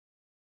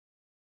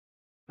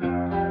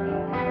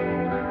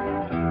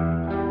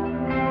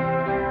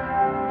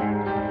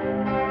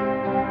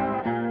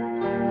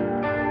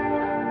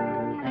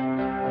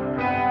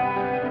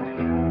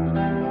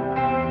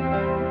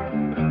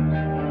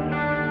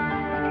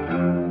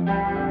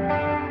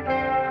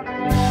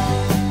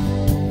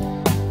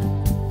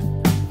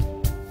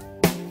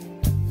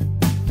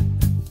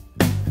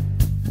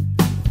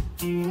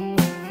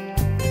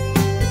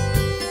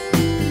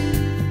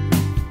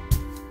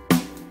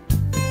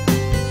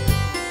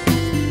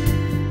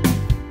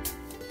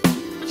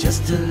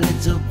just a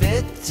little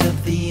bit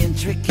of the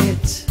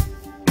intricate,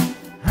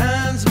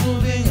 hands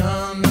moving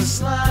on the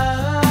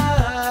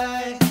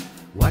sly.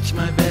 Watch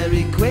my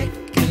very quick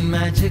and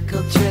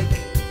magical trick,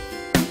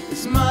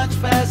 it's much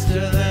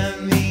faster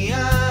than the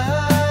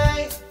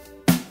eye.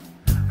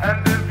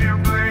 And if you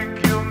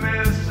blink, you'll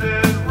miss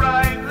it,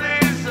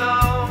 rightly so.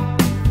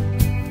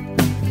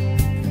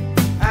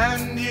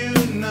 And you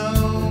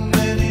know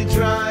many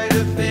try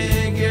to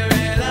figure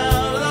it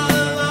out all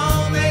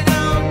alone, they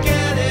don't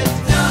get it.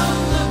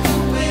 Don't look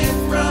away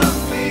from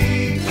me,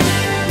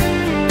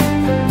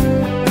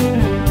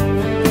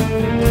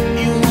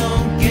 you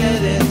won't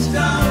get it.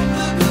 Don't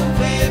look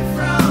away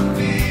from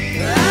me,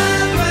 I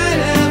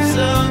might have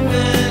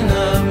something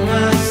up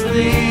my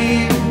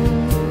sleeve.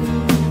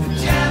 The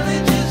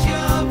challenge is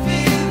your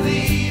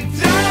belief.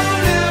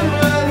 Don't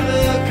ever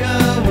look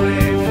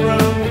away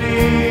from me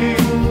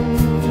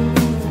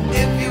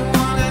if you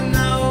wanna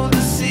know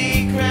the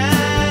secret.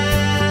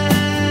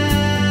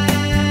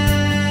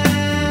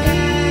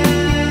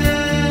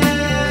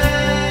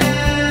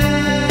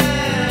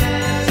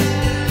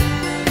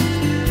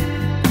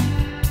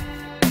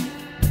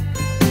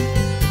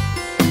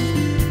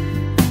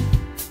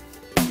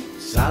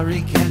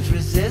 Sorry, can't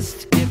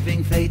resist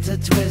giving fate a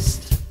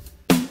twist,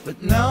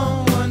 but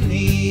no one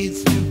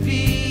needs to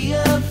be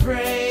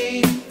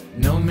afraid.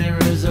 No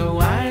mirrors or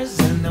wires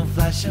and no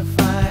flash of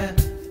fire,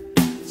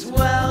 it's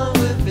well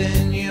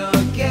within